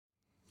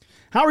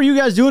How are you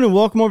guys doing? And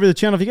welcome over to the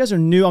channel. If you guys are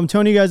new, I'm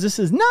telling you guys, this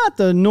is not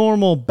the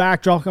normal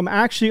backdrop. I'm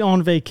actually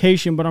on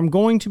vacation, but I'm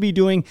going to be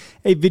doing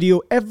a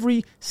video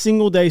every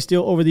single day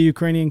still over the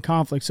Ukrainian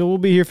conflict. So we'll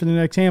be here for the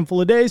next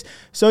handful of days.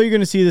 So you're going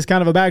to see this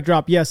kind of a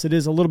backdrop. Yes, it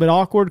is a little bit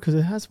awkward because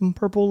it has some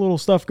purple little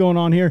stuff going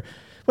on here,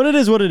 but it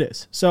is what it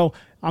is. So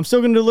I'm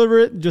still going to deliver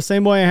it just the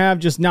same way I have,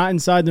 just not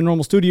inside the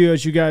normal studio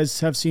as you guys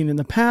have seen in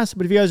the past.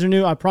 But if you guys are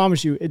new, I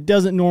promise you, it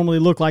doesn't normally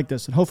look like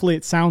this. And hopefully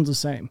it sounds the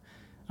same.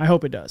 I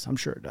hope it does. I'm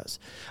sure it does.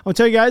 I'm going to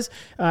tell you guys,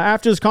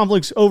 after this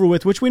conflict's over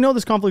with, which we know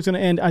this conflict's going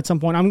to end at some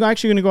point, I'm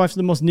actually going to go after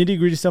the most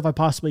nitty-gritty stuff I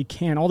possibly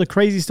can. All the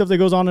crazy stuff that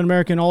goes on in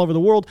America and all over the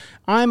world,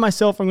 I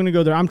myself am going to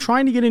go there. I'm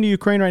trying to get into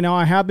Ukraine right now.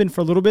 I have been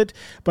for a little bit,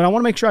 but I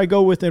want to make sure I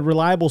go with a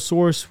reliable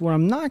source where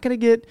I'm not going to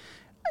get,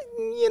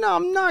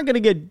 I'm not going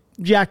to get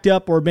jacked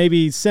up or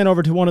maybe sent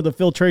over to one of the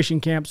filtration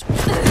camps.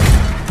 Welcome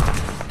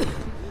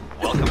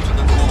to the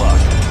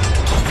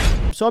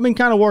Gulag. So I've been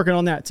kind of working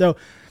on that. So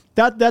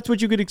that's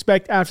what you could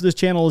expect after this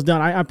channel is done.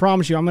 I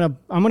promise you, I'm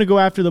gonna go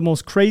after the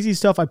most crazy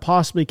stuff I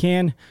possibly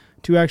can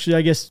to actually,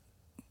 I guess,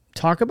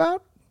 talk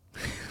about.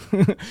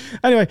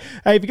 Anyway,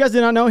 if you guys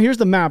did not know, here's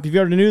the map. If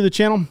you're new to the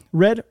channel,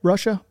 red,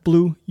 Russia,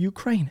 blue,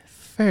 Ukraine.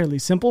 Fairly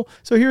simple.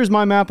 So here's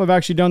my map. I've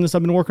actually done this.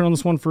 I've been working on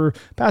this one for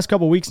past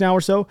couple weeks now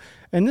or so.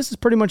 And this is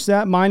pretty much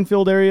that.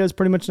 Minefield area has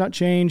pretty much not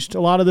changed.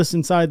 A lot of this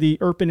inside the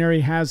Irpin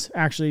area has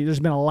actually,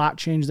 there's been a lot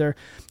changed there.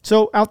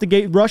 So out the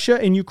gate,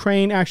 Russia and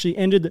Ukraine actually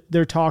ended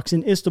their talks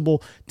in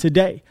Istanbul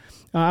today.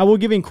 I will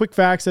give you quick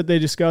facts that they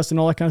discussed and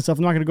all that kind of stuff.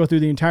 I'm not going to go through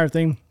the entire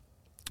thing.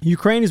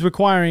 Ukraine is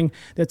requiring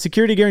that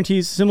security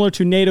guarantees similar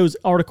to NATO's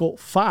Article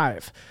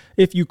 5.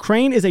 If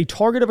Ukraine is a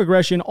target of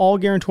aggression, all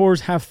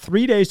guarantors have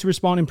 3 days to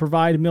respond and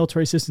provide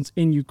military assistance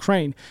in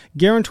Ukraine.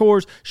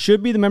 Guarantors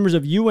should be the members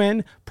of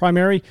UN,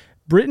 primary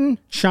Britain,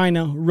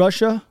 China,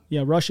 Russia,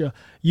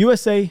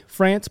 USA,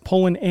 France,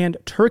 Poland, and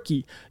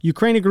Turkey.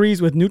 Ukraine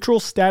agrees with neutral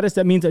status.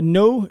 That means that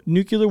no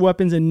nuclear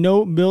weapons and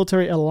no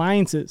military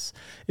alliances.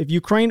 If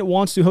Ukraine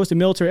wants to host a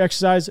military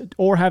exercise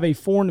or have a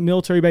foreign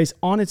military base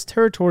on its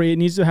territory, it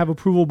needs to have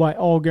approval by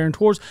all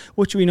guarantors,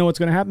 which we know what's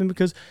going to happen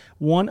because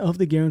one of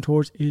the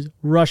guarantors is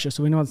Russia.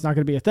 So we know it's not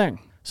going to be a thing.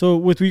 So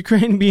with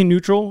Ukraine being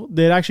neutral,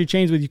 that actually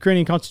changed with the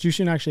Ukrainian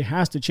constitution actually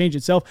has to change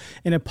itself.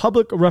 And a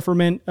public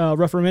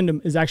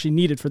referendum is actually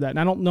needed for that. And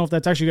I don't know if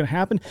that's actually going to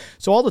happen.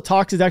 So all the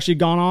talks that's actually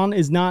gone on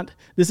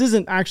this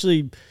isn't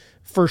actually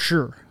for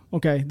sure.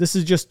 Okay, this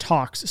is just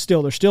talks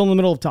still. They're still in the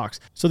middle of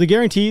talks. So the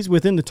guarantees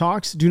within the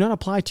talks do not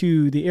apply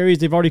to the areas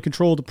they've already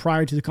controlled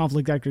prior to the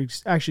conflict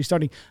actually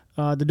starting.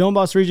 The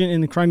Donbas region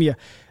and the Crimea.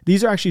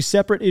 These are actually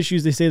separate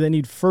issues, they say, that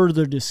need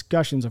further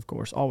discussions, of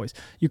course, always.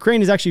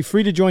 Ukraine is actually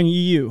free to join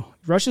EU.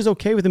 Russia's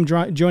okay with them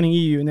joining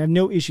EU, and they have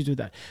no issues with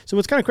that. So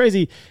what's kind of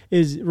crazy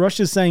is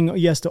Russia's saying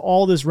yes to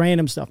all this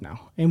random stuff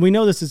now. And we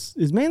know this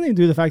is mainly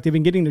due to the fact they've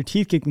been getting their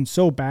teeth kicked in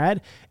so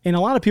bad, and a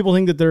lot of people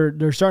think that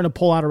they're starting to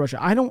pull out of Russia.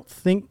 I don't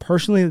think,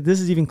 personally, that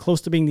this is even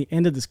close to being the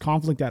end of this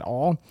conflict at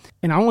all.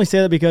 And I only say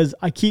that because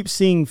I keep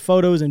seeing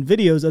photos and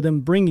videos of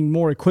them bringing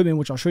more equipment,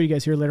 which I'll show you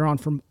guys here later on,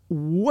 from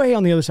way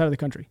on the other side of the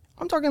country.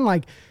 I'm talking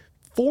like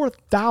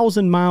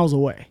 4,000 miles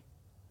away.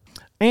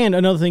 And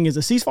another thing is a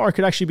ceasefire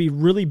could actually be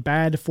really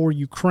bad for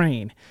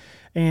Ukraine.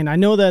 And I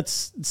know that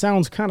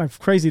sounds kind of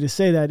crazy to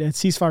say that,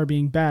 it's ceasefire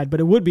being bad,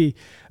 but it would be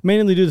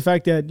mainly due to the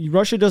fact that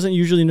Russia doesn't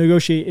usually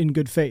negotiate in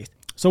good faith.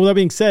 So with that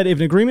being said, if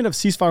an agreement of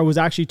ceasefire was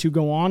actually to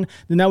go on,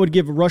 then that would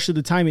give Russia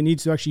the time it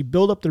needs to actually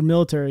build up their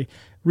military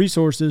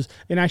resources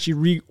and actually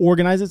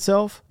reorganize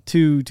itself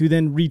to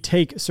then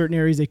retake certain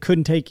areas they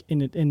couldn't take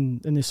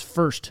in this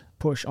first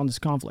push on this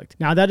conflict.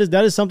 Now that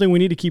is something we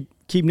need to keep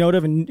note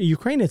of, and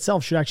Ukraine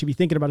itself should actually be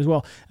thinking about as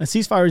well. A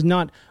ceasefire is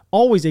not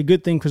always a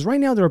good thing because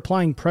right now they're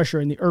applying pressure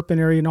in the Irpin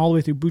area and all the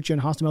way through Bucha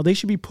and Hostomel. They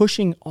should be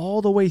pushing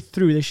all the way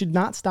through. They should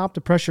not stop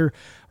the pressure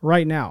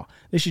right now.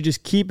 They should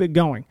just keep it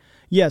going.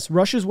 Yes,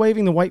 Russia's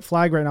waving the white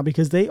flag right now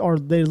because they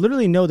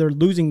literally know they're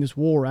losing this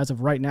war as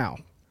of right now.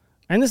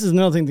 And this is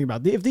another thing to think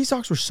about. If these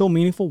talks were so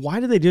meaningful, why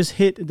did they just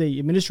hit the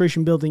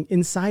administration building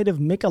inside of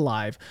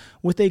Mykolaiv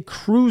with a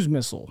cruise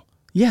missile?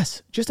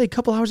 Yes, just a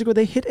couple hours ago,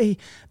 they hit the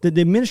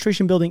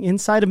administration building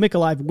inside of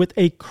Mykolaiv with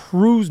a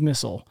cruise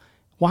missile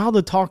while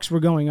the talks were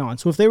going on.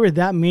 So if they were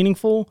that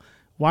meaningful,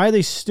 why are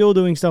they still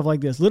doing stuff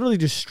like this? Literally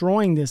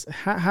destroying this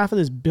half of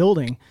this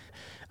building.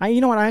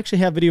 You know what? I actually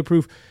have video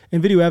proof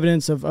and video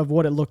evidence of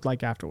what it looked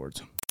like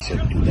afterwards.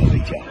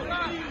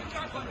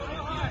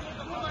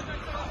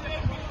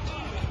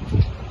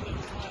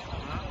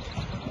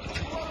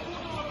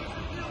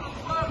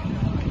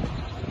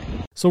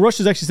 So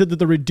Russia's actually said that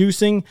they're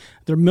reducing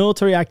their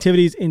military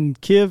activities in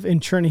Kyiv and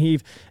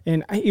Chernihiv.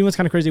 And you know what's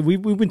kind of crazy?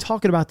 We've been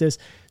talking about this.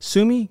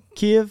 Sumy,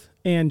 Kyiv,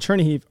 and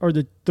Chernihiv are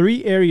the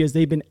three areas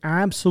they've been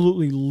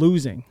absolutely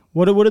losing.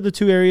 What are the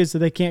two areas that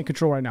they can't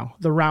control right now?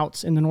 The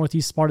routes in the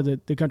northeast part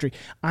of the country.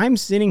 I'm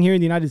sitting here in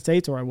the United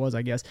States, or I was,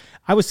 I guess.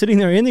 I was sitting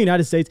there in the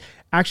United States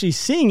actually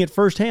seeing it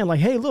firsthand. Like,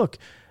 hey, look,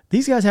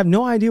 These guys have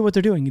no idea what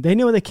they're doing. They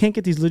know they can't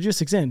get these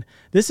logistics in.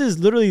 This is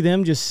literally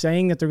them just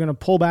saying that they're going to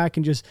pull back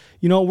and just,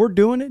 we're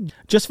doing it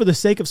just for the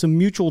sake of some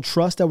mutual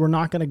trust that we're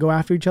not going to go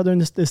after each other in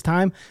this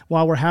time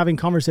while we're having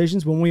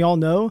conversations, when we all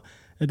know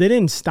that they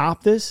didn't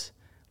stop this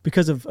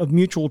because of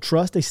mutual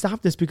trust. They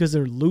stopped this because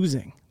they're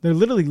losing. They're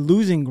literally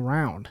losing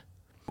ground.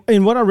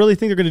 And what I really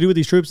think they're going to do with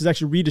these troops is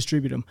actually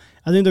redistribute them.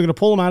 I think they're going to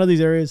pull them out of these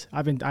areas.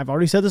 I've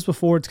already said this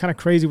before. It's kind of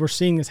crazy. We're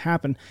seeing this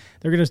happen.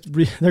 They're going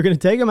to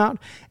take them out,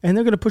 and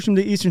they're going to push them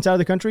to the eastern side of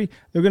the country.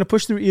 They're going to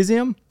push through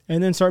Izium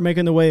and then start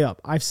making their way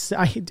up. I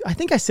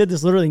think I said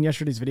this literally in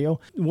yesterday's video.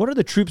 What are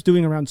the troops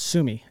doing around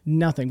Sumy?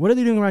 Nothing. What are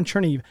they doing around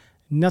Chernihiv?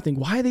 Nothing.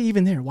 Why are they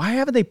even there? Why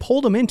haven't they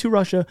pulled them into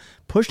Russia,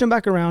 pushed them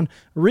back around,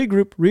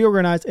 regroup,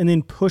 reorganize, and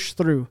then push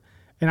through?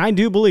 And I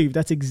do believe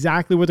that's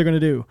exactly what they're going to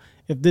do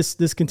if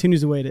this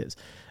continues the way it is.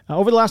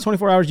 Over the last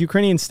 24 hours,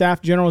 Ukrainian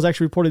staff generals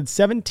actually reported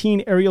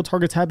 17 aerial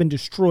targets have been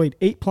destroyed,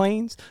 8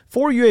 planes,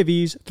 4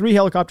 UAVs, 3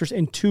 helicopters,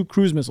 and 2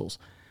 cruise missiles.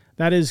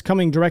 That is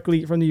coming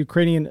directly from the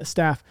Ukrainian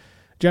staff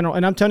general.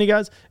 And I'm telling you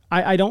guys,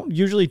 I don't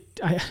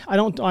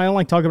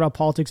like talking about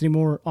politics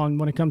anymore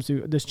when it comes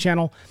to this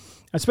channel,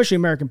 especially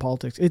American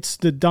politics. It's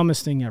the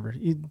dumbest thing ever.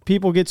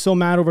 People get so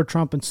mad over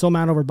Trump and so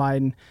mad over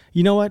Biden.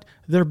 You know what?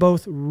 They're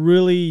both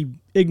really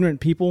ignorant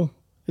people.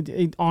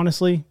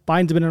 Honestly,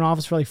 Biden's been in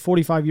office for like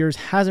 45 years,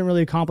 hasn't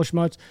really accomplished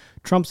much.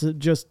 Trump's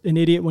just an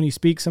idiot when he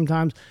speaks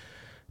sometimes.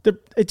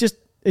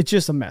 It's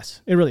just a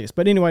mess. It really is.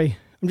 But anyway,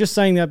 I'm just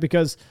saying that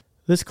because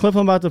this clip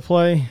I'm about to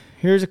play,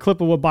 here's a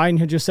clip of what Biden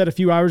had just said a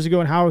few hours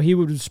ago and how he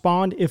would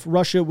respond if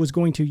Russia was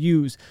going to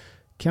use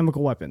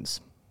chemical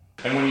weapons.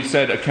 And when you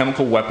said a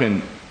chemical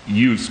weapon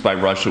used by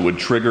Russia would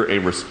trigger a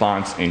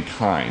response in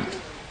kind.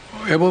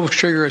 It will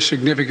trigger a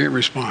significant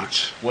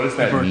response. What does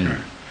that mean?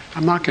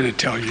 I'm not going to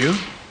tell you.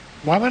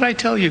 Why would I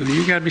tell you?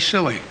 You got to be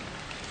silly.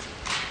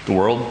 The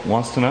world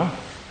wants to know?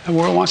 The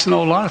world wants to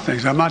know a lot of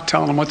things. I'm not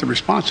telling them what the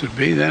response would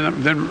be.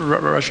 Then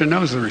Russia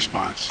knows the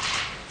response.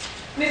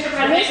 Mr.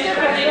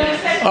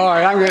 President. All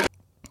right, I'm good.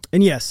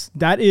 And yes,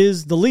 that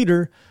is the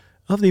leader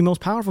of the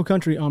most powerful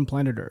country on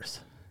planet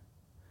Earth.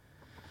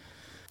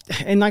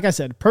 And like I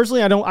said,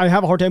 personally, I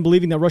have a hard time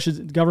believing that Russia's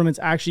government's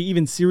actually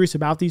even serious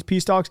about these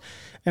peace talks.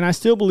 And I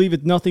still believe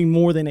it's nothing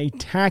more than a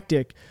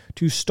tactic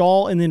to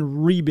stall and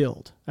then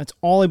rebuild. That's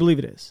all I believe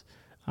it is.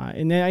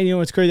 And then,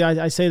 it's crazy.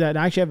 I say that. And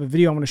I actually have a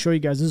video I'm going to show you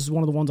guys. This is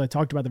one of the ones I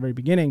talked about at the very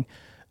beginning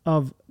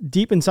of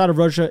deep inside of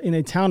Russia in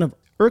a town of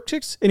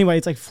Irkutsk. Anyway,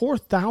 it's like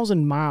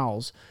 4,000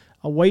 miles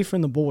away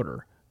from the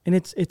border. And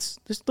it's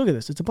just look at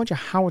this. It's a bunch of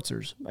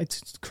howitzers.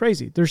 It's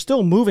crazy. They're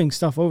still moving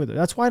stuff over there.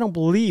 That's why I don't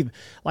believe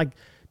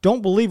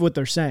what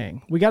they're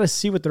saying. We got to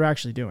see what they're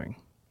actually doing.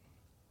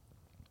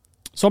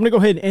 So I'm going to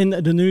go ahead and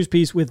end the news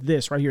piece with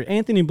this right here.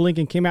 Anthony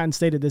Blinken came out and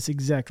stated this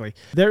exactly.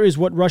 There is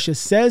what Russia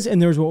says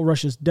and there's what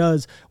Russia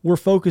does. We're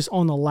focused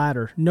on the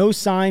latter. No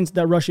signs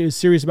that Russia is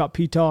serious about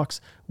peace talks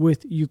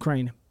with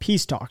Ukraine.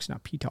 Peace talks,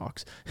 not peace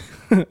talks.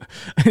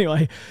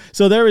 Anyway,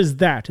 so there is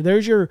that.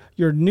 There's your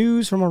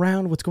news from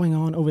around what's going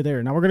on over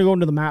there. Now we're going to go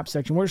into the map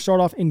section. We're going to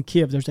start off in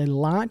Kyiv. There's a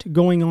lot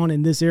going on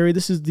in this area.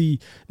 This is the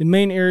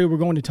main area we're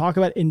going to talk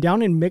about. And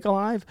down in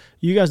Mykolaiv,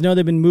 you guys know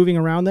they've been moving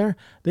around there.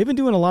 They've been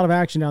doing a lot of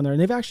action down there.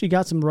 And they've actually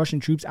got some Russian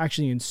troops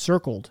actually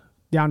encircled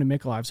down in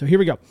Mykolaiv. So here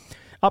we go.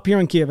 Up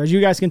here in Kyiv, as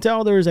you guys can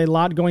tell, there is a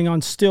lot going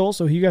on still.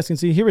 So you guys can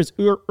see here is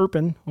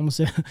Irpin.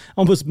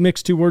 Almost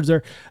mixed 2 words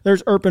there.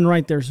 There's Irpin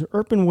right there. So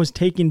Irpin was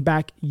taken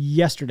back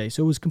yesterday.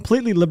 So it was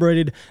completely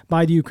liberated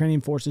by the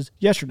Ukrainian forces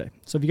yesterday.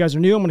 So if you guys are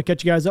new, I'm going to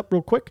catch you guys up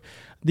real quick.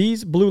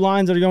 These blue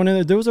lines that are going in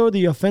there, those are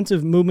the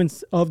offensive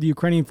movements of the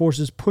Ukrainian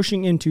forces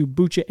pushing into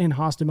Bucha and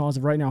Hostomel as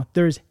of right now.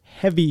 There's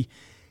heavy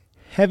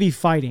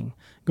fighting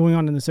going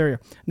on in this area.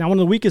 Now, one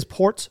of the weakest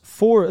ports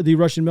for the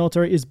Russian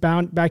military is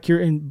bound back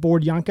here in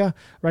Bordyanka,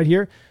 right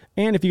here.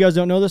 And if you guys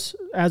don't know this,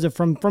 as of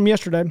from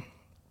yesterday,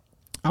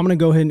 I'm going to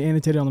go ahead and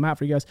annotate it on the map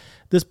for you guys.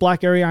 This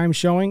black area I'm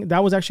showing,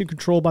 that was actually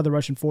controlled by the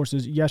Russian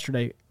forces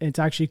yesterday. It's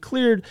actually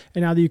cleared,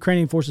 and now the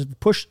Ukrainian forces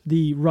pushed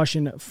the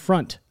Russian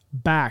front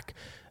back.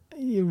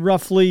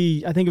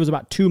 Roughly, I think it was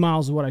about 2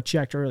 miles is what I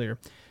checked earlier.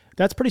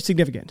 That's pretty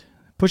significant.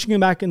 Pushing them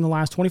back in the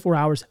last 24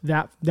 hours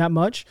that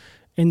much,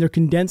 and they're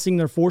condensing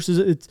their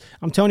forces.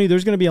 I'm telling you,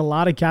 there's going to be a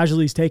lot of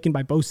casualties taken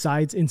by both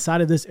sides inside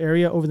of this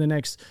area over the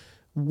next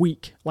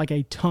week, like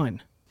a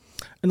ton.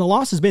 And the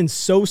loss has been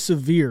so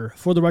severe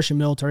for the Russian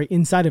military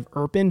inside of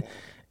Irpin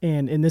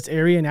and in this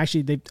area. And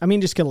actually,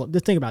 just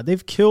think about it.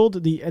 They've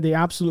killed the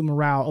absolute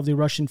morale of the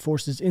Russian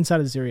forces inside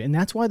of this area. And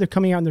that's why they're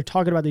coming out and they're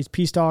talking about these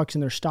peace talks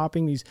and they're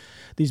stopping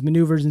these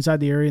maneuvers inside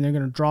the area and they're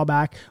going to draw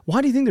back.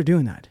 Why do you think they're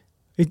doing that?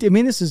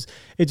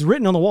 It's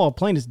written on the wall,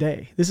 plain as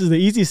day. This is the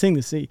easiest thing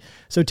to see.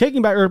 So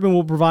taking back Irpin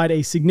will provide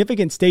a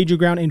significant staging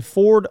ground and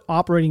forward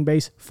operating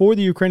base for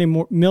the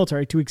Ukrainian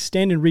military to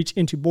extend and reach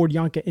into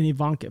Bordyanka and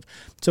Ivankiv.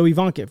 So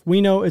Ivankiv,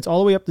 we know it's all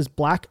the way up this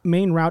black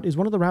main route is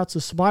one of the routes, the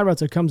supply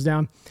routes that comes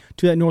down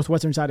to that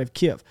northwestern side of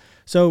Kyiv.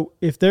 So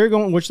if they're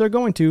going, which they're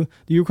going to,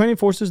 the Ukrainian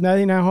forces, now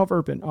they have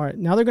Irpin. All right,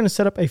 now they're going to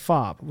set up a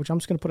FOB, which I'm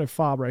just going to put a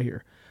FOB right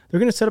here. they're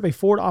going to set up a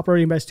forward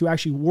operating base to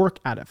actually work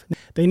out of.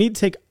 They need to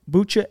take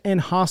Bucha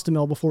and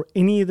Hostomel before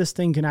any of this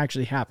thing can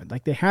actually happen.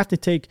 Like, they have to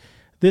take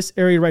this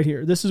area right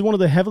here. This is one of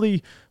the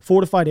heavily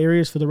fortified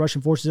areas for the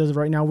Russian forces as of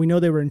right now. We know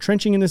they were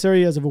entrenching in this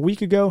area as of a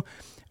week ago,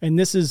 and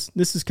this is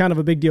kind of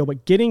a big deal.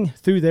 But getting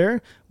through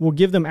there will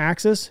give them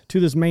access to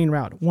this main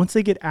route. Once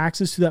they get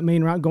access to that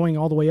main route going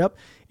all the way up,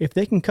 if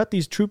they can cut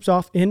these troops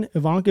off in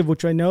Ivankiv,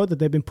 which I know that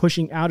they've been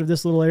pushing out of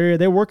this little area,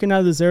 they're working out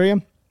of this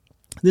area.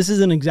 This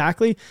isn't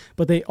exactly,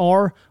 but they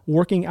are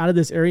working out of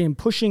this area and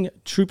pushing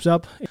troops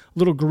up,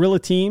 little guerrilla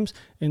teams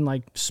and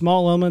like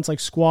small elements like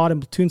squad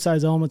and platoon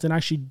size elements, and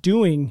actually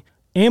doing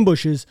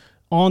ambushes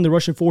on the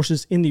Russian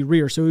forces in the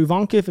rear. So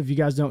Ivankiv, if you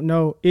guys don't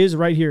know, is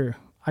right here.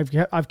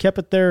 I've kept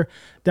it there.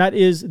 That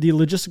is the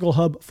logistical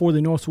hub for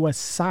the northwest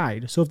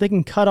side. So if they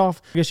can cut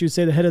off, I guess you would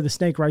say, the head of the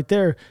snake right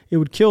there, it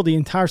would kill the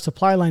entire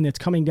supply line that's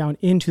coming down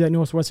into that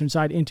northwestern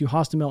side into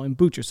Hostomel and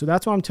Bucha. So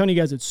that's why I'm telling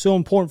you guys it's so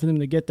important for them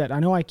to get that. I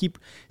know I keep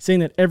saying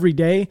that every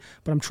day,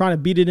 but I'm trying to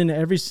beat it into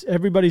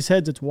everybody's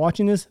heads that's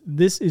watching this.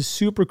 This is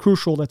super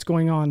crucial that's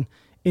going on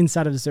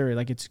inside of this area.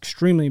 Like, it's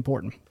extremely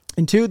important.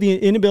 And two, the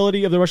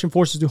inability of the Russian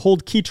forces to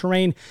hold key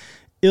terrain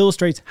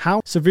illustrates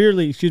how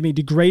severely,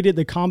 degraded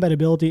the combat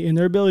ability and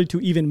their ability to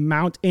even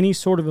mount any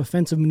sort of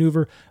offensive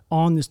maneuver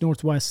on this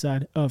northwest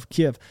side of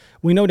Kiev.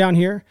 We know down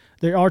here,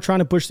 they are trying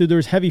to push through.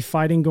 There's heavy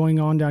fighting going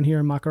on down here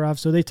in Makarov.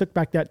 So they took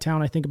back that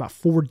town, I think, about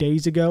 4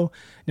 days ago.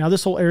 Now,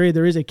 this whole area,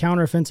 there is a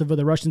counteroffensive of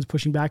the Russians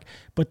pushing back.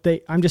 But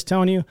I'm just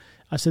telling you,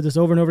 I said this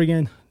over and over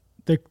again,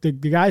 the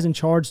guys in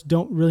charge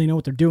don't really know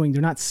what they're doing.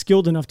 They're not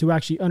skilled enough to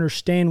actually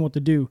understand what to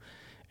do.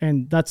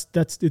 And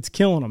it's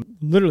killing them.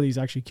 Literally, it's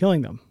actually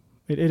killing them.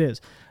 It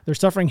is. They're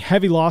suffering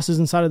heavy losses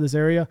inside of this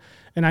area.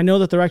 And I know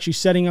that they're actually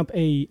setting up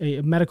a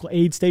medical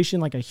aid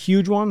station, like a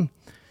huge one.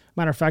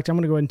 Matter of fact, I'm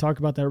going to go ahead and talk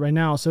about that right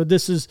now. So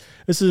this is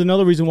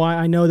another reason why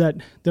I know that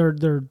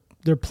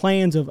their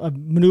plans of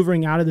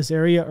maneuvering out of this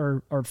area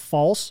are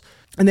false.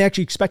 And they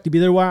actually expect to be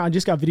there. I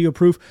just got video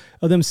proof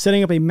of them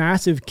setting up a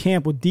massive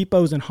camp with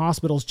depots and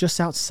hospitals just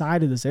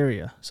outside of this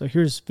area. So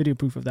here's video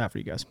proof of that for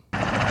you guys.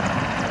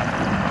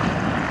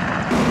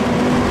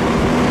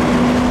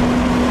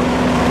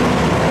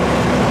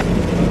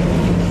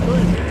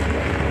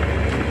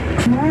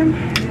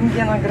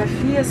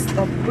 Рентгенография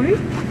стопы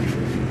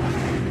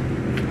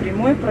в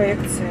прямой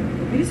проекции.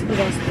 Уберите,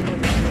 пожалуйста,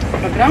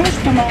 программу,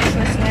 что нам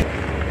нужно снять.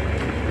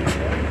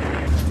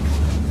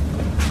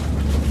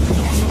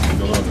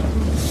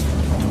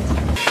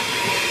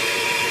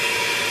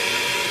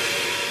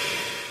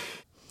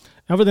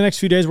 Over the next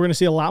few days, we're going to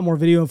see a lot more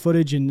video and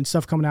footage and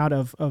stuff coming out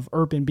of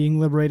Irpin being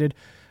liberated.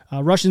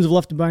 Russians have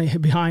left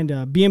behind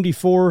a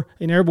BMD-4,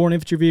 an airborne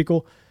infantry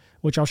vehicle,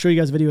 which I'll show you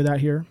guys a video of that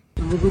here.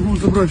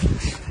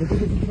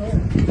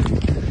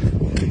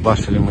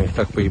 Ебашили мы их,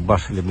 так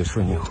поебашили, блядь,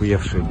 что они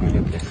охуевшие были,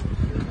 блядь.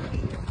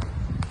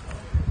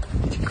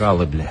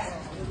 Текалы, блядь.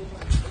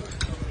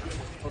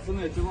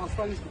 Пацаны, тела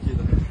остались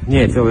какие-то?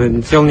 Нет,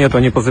 тел нету,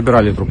 они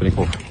позабирали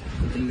трупников.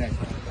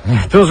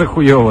 Тоже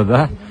хуево,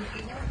 да?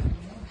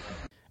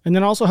 And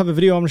then I also have a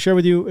video I'm going to share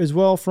with you as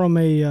well from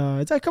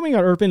it's coming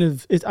out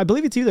Irpin. I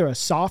believe it's either a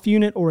soft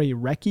unit or a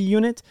recce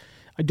unit.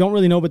 I don't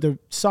really know, but the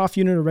soft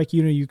unit or recce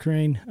unit of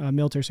Ukraine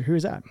military. So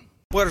here's that.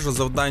 Перше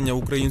завдання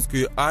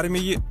української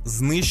армії –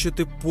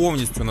 знищити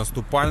повністю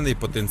наступальний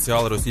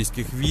потенціал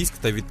російських військ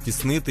та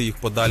відтіснити їх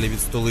подалі від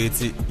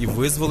столиці і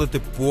визволити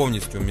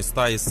повністю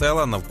міста і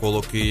села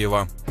навколо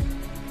Києва.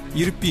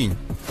 Ірпінь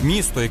 –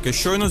 місто, яке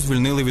щойно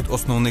звільнили від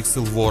основних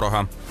сил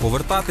ворога.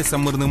 Повертатися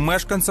мирним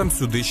мешканцям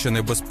сюди ще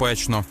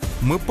небезпечно.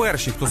 Ми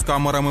перші, хто з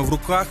камерами в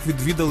руках,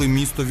 відвідали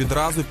місто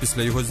відразу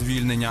після його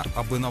звільнення,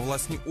 аби на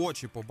власні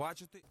очі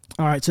побачити.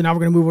 All right, so now we're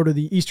going to move over to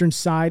the eastern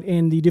side,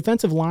 and the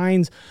defensive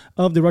lines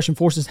of the Russian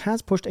forces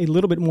has pushed a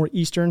little bit more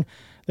eastern.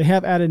 They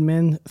have added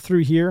men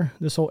through here,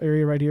 this whole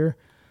area right here,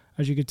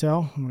 as you can tell.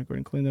 I'm going to go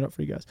ahead and clean that up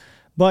for you guys.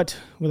 But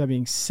with that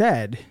being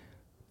said,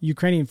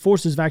 Ukrainian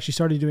forces have actually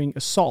started doing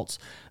assaults.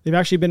 They've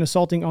actually been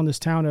assaulting on this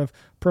town of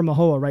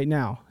Permahoa right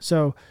now.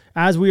 So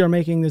as we are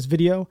making this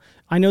video,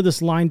 I know this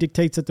line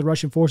dictates that the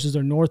Russian forces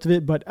are north of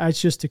it, but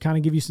it's just to kind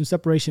of give you some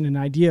separation and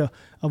idea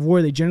of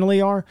where they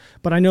generally are.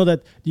 But I know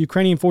that the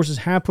Ukrainian forces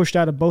have pushed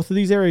out of both of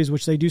these areas,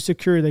 which they do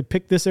secure. They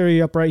picked this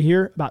area up right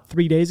here about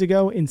 3 days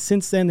ago, and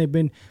since then they've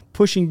been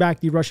pushing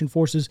back the Russian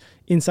forces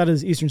inside of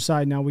this eastern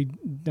side. Now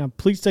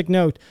please take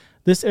note,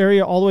 this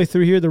area all the way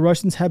through here, the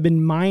Russians have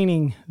been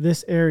mining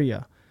this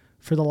area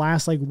for the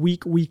last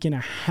week and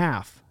a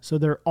half. So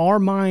there are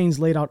mines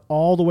laid out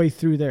all the way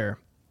through there.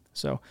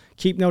 So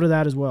keep note of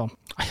that as well.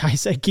 I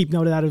say keep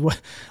note of that as well,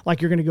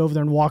 like you're going to go over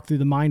there and walk through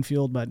the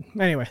minefield. But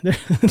anyway,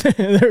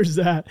 there's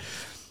that.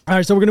 All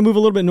right, so we're going to move a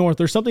little bit north.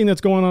 There's something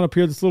that's going on up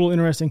here that's a little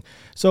interesting.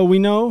 So we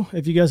know,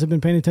 if you guys have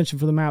been paying attention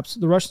for the maps,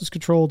 the Russians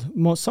controlled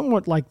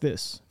somewhat like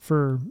this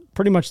for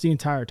pretty much the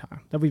entire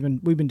time that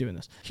we've been doing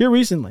this. Here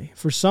recently,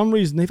 for some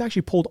reason, they've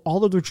actually pulled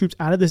all of their troops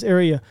out of this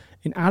area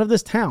and out of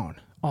this town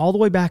all the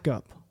way back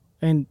up.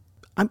 And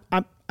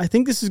I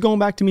think this is going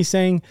back to me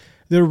saying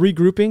they're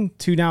regrouping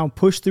to now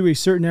push through a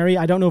certain area.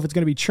 I don't know if it's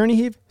going to be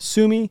Chernihiv,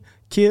 Sumy,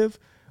 Kiev,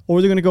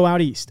 or they're going to go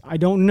out east. I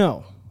don't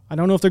know. I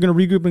don't know if they're going to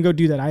regroup and go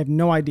do that. I have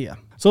no idea.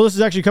 So this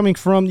is actually coming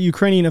from the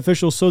Ukrainian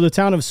officials. So the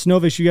town of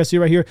Snovish, you guys see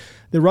right here,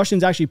 the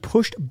Russians actually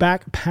pushed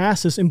back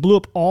past this and blew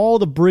up all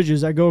the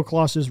bridges that go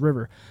across this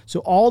river.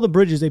 So all the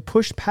bridges, they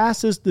pushed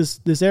past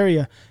this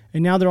area,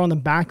 and now they're on the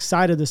back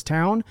side of this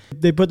town.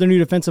 They put their new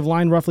defensive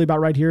line roughly about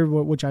right here,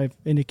 which I've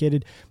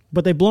indicated.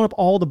 But they've blown up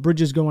all the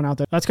bridges going out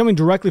there. That's coming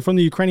directly from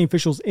the Ukrainian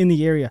officials in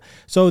the area.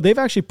 So they've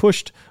actually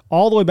pushed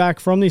all the way back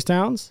from these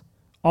towns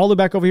all the way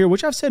back over here,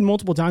 which I've said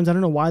multiple times. I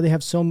don't know why they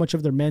have so much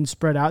of their men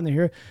spread out in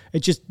here.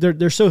 It's just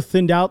they're so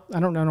thinned out. I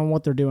don't know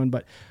what they're doing,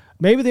 but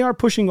maybe they are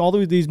pushing all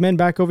these men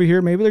back over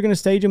here. Maybe they're going to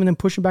stage them and then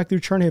push them back through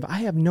Chernihiv. I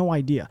have no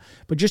idea.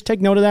 But just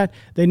take note of that.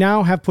 They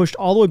now have pushed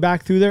all the way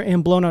back through there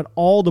and blown out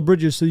all the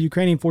bridges so the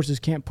Ukrainian forces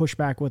can't push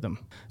back with them.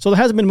 So there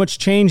hasn't been much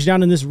change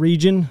down in this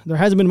region. There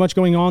hasn't been much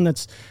going on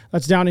that's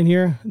down in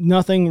here.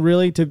 Nothing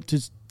really to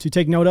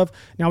take note of.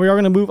 Now we are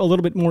going to move a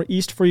little bit more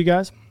east for you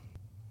guys.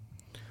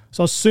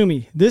 So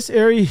Sumy, this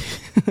area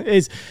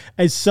is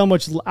so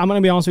much. I'm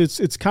going to be honest with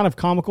you, it's kind of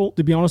comical,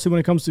 to be honest, when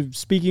it comes to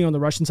speaking on the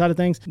Russian side of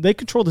things. They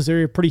control this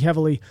area pretty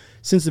heavily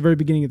since the very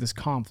beginning of this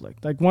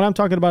conflict. Like when I'm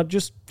talking about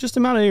just the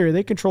amount of area,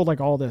 they controlled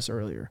like all this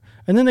earlier.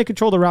 And then they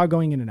control the route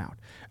going in and out.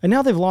 And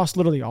now they've lost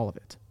literally all of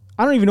it.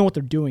 I don't even know what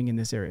they're doing in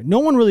this area. No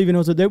one really even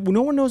knows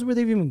no one knows where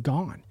they've even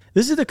gone.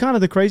 This is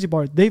the crazy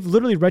part. They've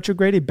literally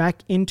retrograded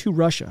back into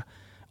Russia.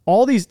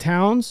 All these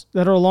towns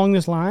that are along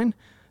this line,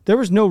 there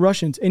was no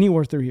Russians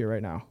anywhere through here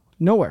right now.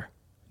 Nowhere.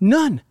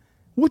 None.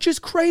 Which is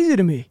crazy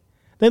to me.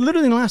 They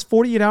literally in the last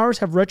 48 hours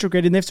have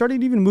retrograded, and they've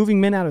started even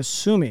moving men out of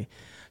Sumy.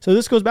 So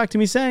this goes back to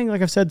me saying,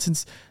 like I've said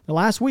since the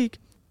last week,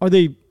 are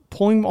they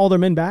pulling all their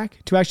men back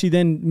to actually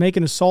then make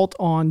an assault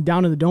on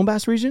down in the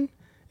Donbass region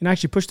and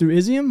actually push through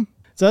Izium?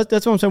 So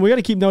that's what I'm saying. We got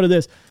to keep note of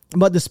this.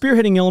 But the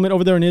spearheading element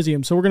over there in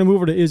Izium. So we're going to move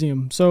over to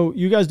Izium. So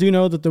you guys do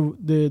know that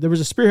there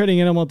was a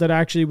spearheading element that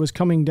actually was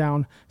coming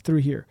down through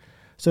here.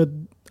 So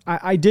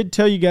I did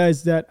tell you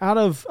guys that out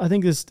of, I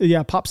think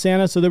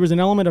Popsana, so there was an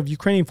element of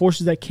Ukrainian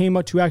forces that came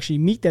up to actually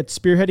meet that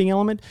spearheading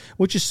element,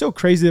 which is so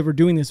crazy that we're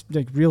doing this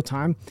like real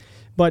time.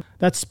 But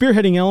that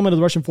spearheading element of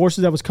the Russian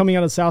forces that was coming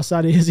out of the south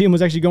side of Izium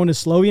was actually going to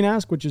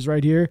Sloviansk, which is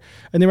right here.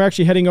 And they were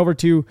actually heading over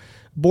to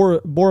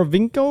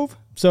Borovinkov.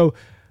 So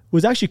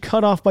was actually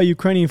cut off by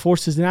Ukrainian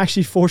forces and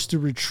actually forced to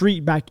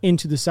retreat back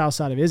into the south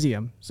side of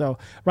Izium. So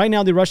right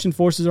now the Russian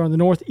forces are on the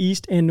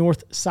northeast and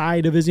north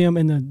side of Izium,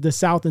 and the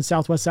south and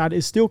southwest side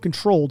is still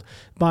controlled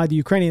by the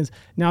Ukrainians.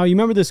 Now you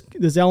remember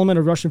this element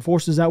of Russian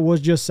forces that was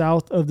just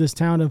south of this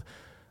town of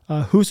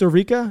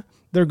Husarvika?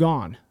 They're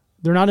gone.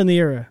 They're not in the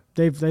area.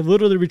 They've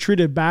literally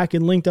retreated back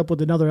and linked up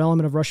with another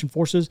element of Russian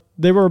forces.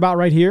 They were about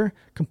right here,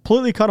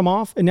 completely cut them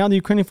off, and now the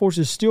Ukrainian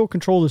forces still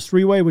control this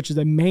three-way, which is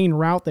the main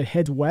route that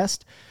heads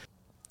west.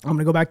 I'm going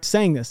to go back to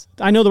saying this.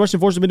 I know the Russian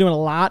forces have been doing a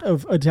lot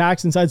of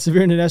attacks inside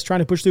Severodonetsk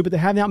trying to push through, but they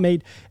have not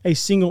made a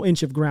single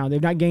inch of ground.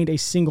 They've not gained a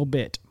single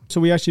bit. So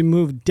we actually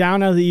moved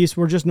down out of the east.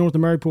 We're just north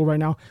of Mariupol right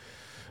now.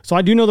 So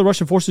I do know the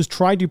Russian forces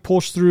tried to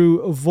push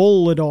through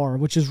Volodar,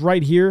 which is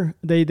right here.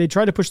 They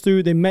tried to push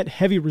through. They met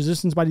heavy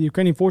resistance by the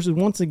Ukrainian forces.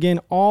 Once again,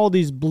 all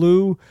these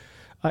blue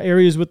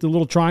areas with the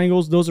little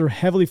triangles, those are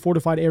heavily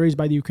fortified areas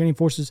by the Ukrainian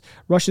forces.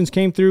 Russians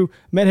came through,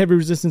 met heavy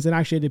resistance, and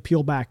actually had to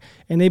peel back.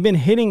 And they've been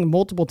hitting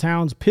multiple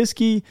towns.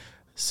 Pisky,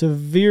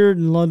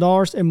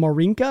 Severodonetsk, and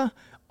Marinka.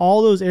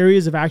 All those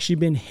areas have actually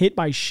been hit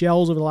by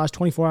shells over the last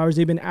 24 hours.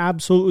 They've been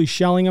absolutely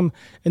shelling them.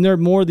 And there are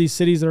more of these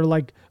cities that are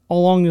like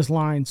along this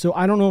line. So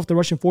I don't know if the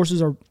Russian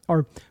forces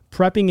are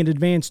prepping in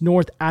advance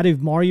north out of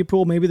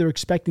Mariupol. Maybe they're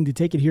expecting to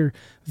take it here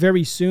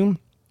very soon.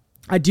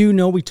 I do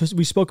know we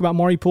spoke about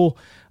Mariupol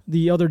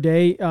the other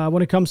day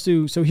when it comes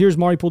to, so here's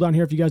Mariupol down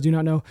here if you guys do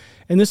not know,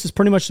 and this is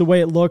pretty much the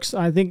way it looks.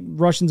 I think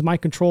Russians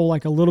might control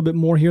like a little bit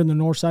more here in the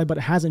north side, but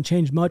it hasn't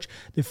changed much.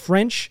 The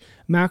French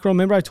Macron,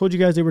 remember I told you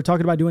guys they were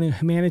talking about doing a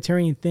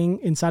humanitarian thing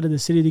inside of the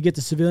city to get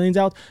the civilians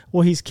out?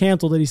 Well, he's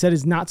canceled it. He said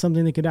it's not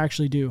something they could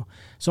actually do.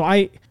 So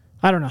I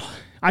don't know.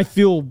 I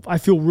feel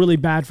really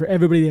bad for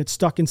everybody that's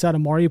stuck inside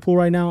of Mariupol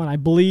right now, and I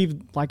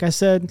believe, like I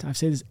said, I've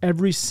said this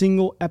every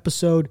single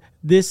episode,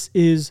 this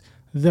is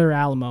their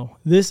Alamo.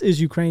 This is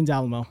Ukraine's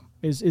Alamo,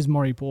 is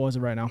Mariupol as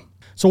of right now.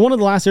 So one of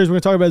the last areas we're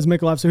going to talk about is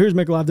Mykolaiv. So here's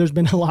Mykolaiv. There's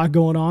been a lot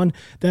going on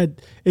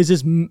that is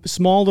just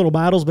small little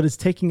battles, but it's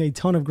taking a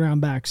ton of ground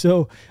back.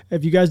 So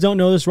if you guys don't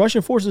know this,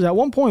 Russian forces at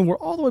one point were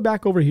all the way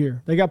back over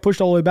here. They got pushed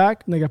all the way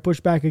back, and they got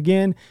pushed back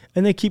again,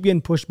 and they keep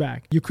getting pushed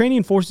back.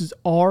 Ukrainian forces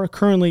are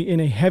currently in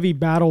a heavy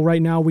battle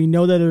right now. We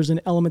know that there's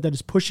an element that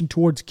is pushing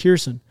towards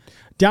Kherson.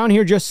 Down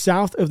here, just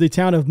south of the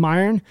town of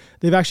Myron,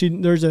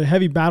 there's a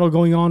heavy battle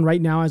going on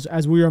right now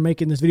as we are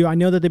making this video. I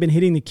know that they've been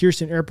hitting the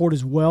Kherson airport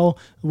as well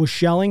with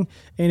shelling.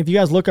 And if you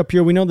guys look up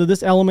here, we know that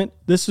this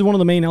is one of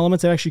the main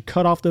elements that actually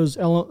cut off those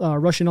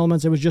Russian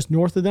elements that was just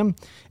north of them.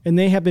 And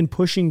they have been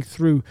pushing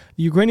through.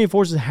 The Ukrainian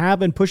forces have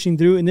been pushing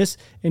through, and this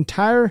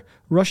entire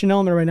Russian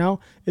element right now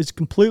is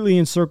completely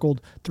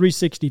encircled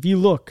 360. If you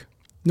look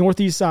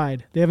northeast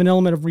side, they have an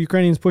element of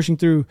Ukrainians pushing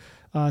through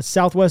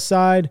southwest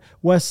side,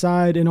 west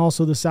side, and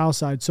also the south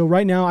side. So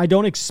right now, I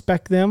don't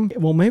expect them.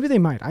 Well, maybe they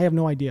might. I have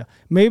no idea.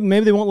 Maybe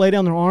they won't lay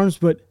down their arms,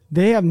 but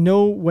they have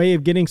no way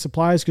of getting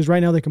supplies because right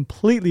now they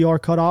completely are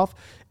cut off.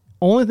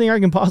 Only thing I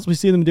can possibly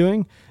see them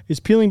doing is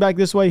peeling back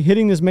this way,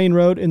 hitting this main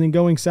road, and then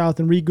going south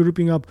and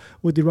regrouping up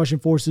with the Russian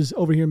forces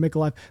over here in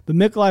Mykolaiv. But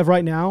Mykolaiv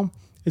right now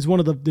is one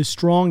of the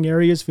strong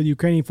areas for the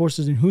Ukrainian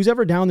forces, and who's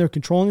ever down there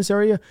controlling this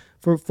area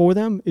for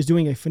them is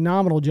doing a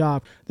phenomenal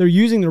job. They're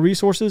using their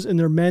resources and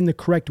their men the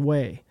correct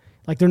way.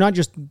 Like, they're not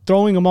just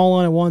throwing them all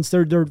on at once.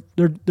 They're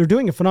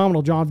doing a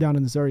phenomenal job down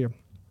in this area.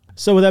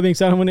 So with that being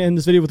said, I'm going to end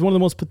this video with one of the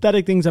most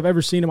pathetic things I've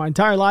ever seen in my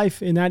entire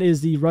life, and that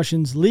is the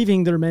Russians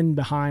leaving their men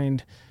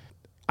behind.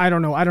 I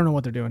don't know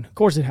what they're doing. Of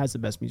course, it has the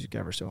best music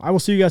ever. So I will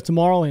see you guys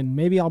tomorrow, and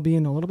maybe I'll be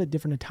in a little bit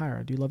different attire.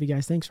 I do love you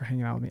guys. Thanks for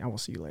hanging out with me. I will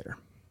see you later.